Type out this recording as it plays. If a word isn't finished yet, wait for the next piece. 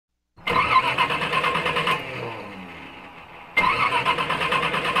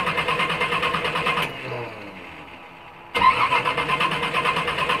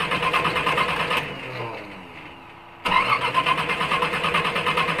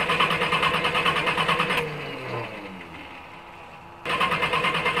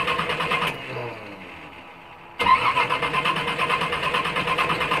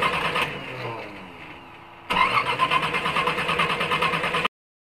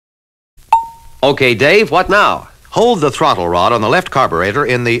Okay, Dave, what now? Hold the throttle rod on the left carburetor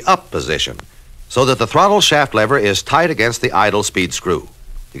in the up position so that the throttle shaft lever is tight against the idle speed screw.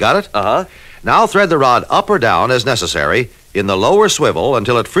 You got it? Uh-huh. Now thread the rod up or down as necessary in the lower swivel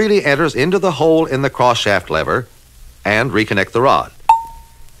until it freely enters into the hole in the cross shaft lever and reconnect the rod.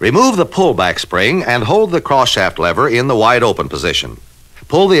 Remove the pullback spring and hold the cross shaft lever in the wide open position.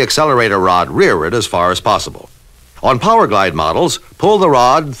 Pull the accelerator rod rearward as far as possible. On Power Glide models, pull the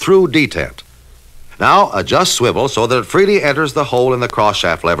rod through detent. Now adjust swivel so that it freely enters the hole in the cross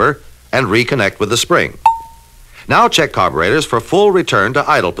shaft lever and reconnect with the spring. Now check carburetors for full return to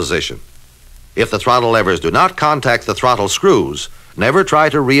idle position. If the throttle levers do not contact the throttle screws, never try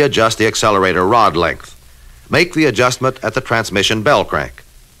to readjust the accelerator rod length. Make the adjustment at the transmission bell crank.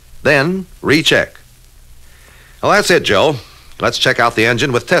 Then recheck. Well, that's it, Joe. Let's check out the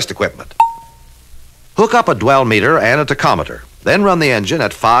engine with test equipment. Hook up a dwell meter and a tachometer. Then run the engine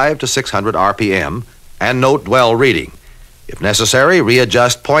at 500 to 600 RPM and note dwell reading. If necessary,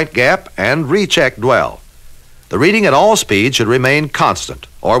 readjust point gap and recheck dwell. The reading at all speeds should remain constant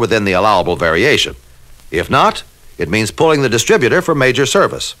or within the allowable variation. If not, it means pulling the distributor for major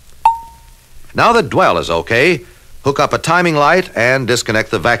service. Now that dwell is okay, hook up a timing light and disconnect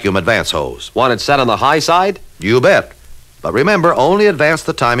the vacuum advance hose. Want it set on the high side? You bet. But remember, only advance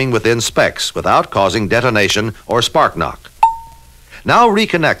the timing within specs without causing detonation or spark knock. Now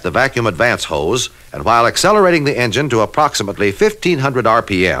reconnect the vacuum advance hose, and while accelerating the engine to approximately 1500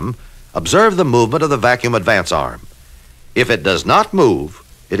 RPM, observe the movement of the vacuum advance arm. If it does not move,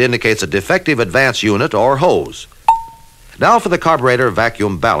 it indicates a defective advance unit or hose. Now for the carburetor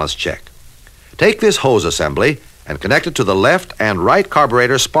vacuum balance check. Take this hose assembly and connect it to the left and right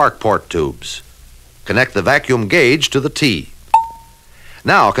carburetor spark port tubes. Connect the vacuum gauge to the T.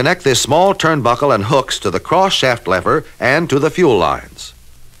 Now connect this small turnbuckle and hooks to the cross shaft lever and to the fuel lines.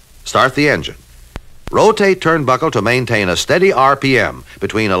 Start the engine. Rotate turnbuckle to maintain a steady RPM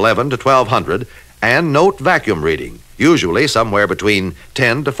between 11 to 1200 and note vacuum reading, usually somewhere between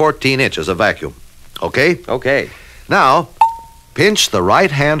 10 to 14 inches of vacuum. Okay? Okay. Now, pinch the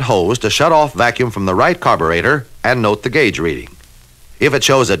right-hand hose to shut off vacuum from the right carburetor and note the gauge reading. If it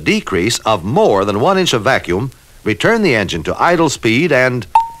shows a decrease of more than 1 inch of vacuum, return the engine to idle speed and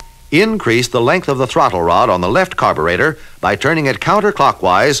increase the length of the throttle rod on the left carburetor by turning it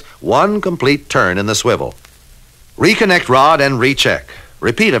counterclockwise 1 complete turn in the swivel. Reconnect rod and recheck.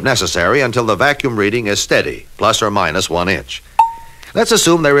 Repeat if necessary until the vacuum reading is steady, plus or minus 1 inch. Let's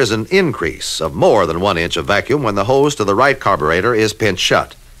assume there is an increase of more than 1 inch of vacuum when the hose to the right carburetor is pinched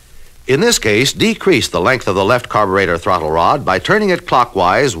shut. In this case, decrease the length of the left carburetor throttle rod by turning it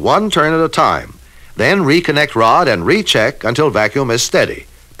clockwise 1 turn at a time. Then reconnect rod and recheck until vacuum is steady,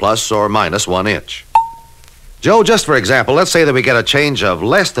 plus or minus 1 inch. Joe, just for example, let's say that we get a change of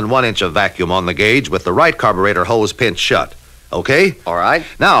less than 1 inch of vacuum on the gauge with the right carburetor hose pinched shut. Okay? All right.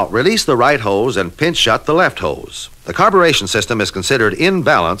 Now, release the right hose and pinch shut the left hose. The carburation system is considered in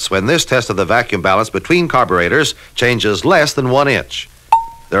balance when this test of the vacuum balance between carburetors changes less than 1 inch.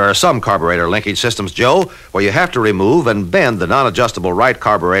 There are some carburetor linkage systems, Joe, where you have to remove and bend the non-adjustable right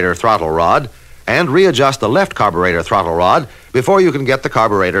carburetor throttle rod and readjust the left carburetor throttle rod before you can get the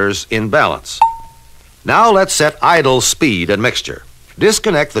carburetors in balance. Now let's set idle speed and mixture.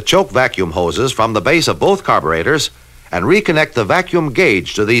 Disconnect the choke vacuum hoses from the base of both carburetors and reconnect the vacuum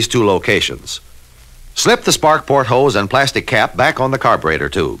gauge to these 2 locations. Slip the spark port hose and plastic cap back on the carburetor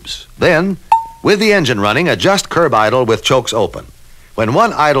tubes. Then, with the engine running, adjust curb idle with chokes open. When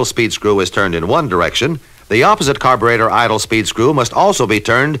one idle speed screw is turned in one direction, the opposite carburetor idle speed screw must also be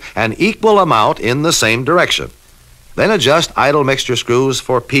turned an equal amount in the same direction. Then adjust idle mixture screws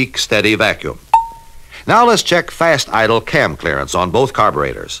for peak steady vacuum. Now let's check fast idle cam clearance on both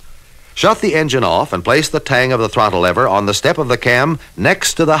carburetors. Shut the engine off and place the tang of the throttle lever on the step of the cam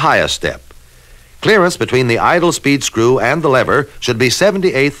next to the highest step. Clearance between the idle speed screw and the lever should be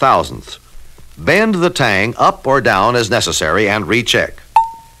 78 thousandths. Bend the tang up or down as necessary and recheck.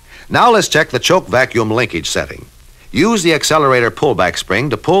 Now let's check the choke vacuum linkage setting. Use the accelerator pullback spring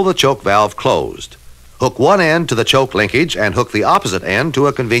to pull the choke valve closed. Hook one end to the choke linkage and hook the opposite end to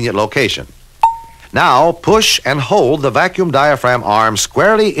a convenient location. Now push and hold the vacuum diaphragm arm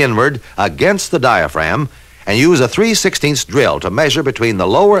squarely inward against the diaphragm and use a 3/16 drill to measure between the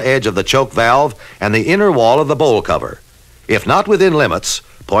lower edge of the choke valve and the inner wall of the bowl cover. If not within limits,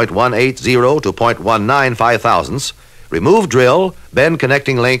 0.180 to 0.195 thousandths, remove drill, bend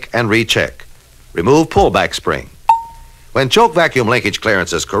connecting link, and recheck. Remove pullback spring. When choke vacuum linkage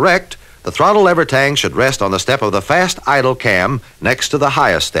clearance is correct, the throttle lever tang should rest on the step of the fast idle cam next to the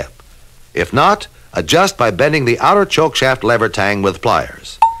highest step. If not, adjust by bending the outer choke shaft lever tang with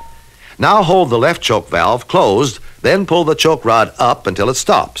pliers. Now hold the left choke valve closed, then pull the choke rod up until it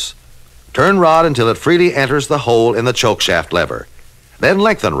stops. Turn rod until it freely enters the hole in the choke shaft lever. Then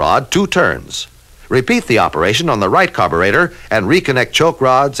lengthen rod 2 turns. Repeat the operation on the right carburetor and reconnect choke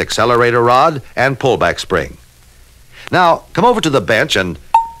rods, accelerator rod, and pullback spring. Now, come over to the bench and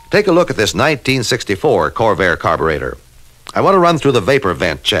take a look at this 1964 Corvair carburetor. I want to run through the vapor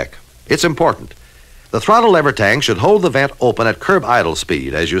vent check. It's important. The throttle lever tank should hold the vent open at curb idle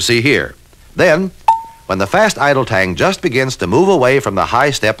speed, as you see here. Then, when the fast idle tank just begins to move away from the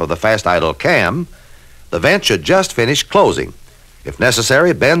high step of the fast idle cam, the vent should just finish closing. If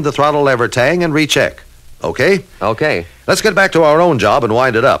necessary, bend the throttle lever tang and recheck. Okay? Okay. Let's get back to our own job and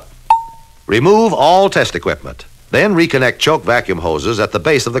wind it up. Remove all test equipment. Then reconnect choke vacuum hoses at the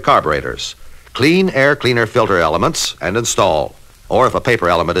base of the carburetors. Clean air cleaner filter elements and install. Or if a paper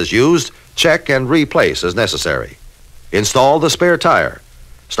element is used, check and replace as necessary. Install the spare tire.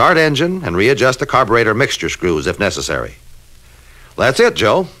 Start engine and readjust the carburetor mixture screws if necessary. That's it,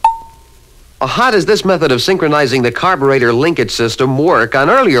 Joe. How does this method of synchronizing the carburetor linkage system work on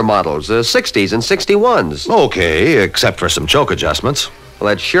earlier models, the 60s and 61s? Okay, except for some choke adjustments. Well,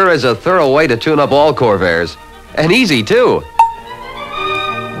 that sure is a thorough way to tune up all Corvairs. And easy, too.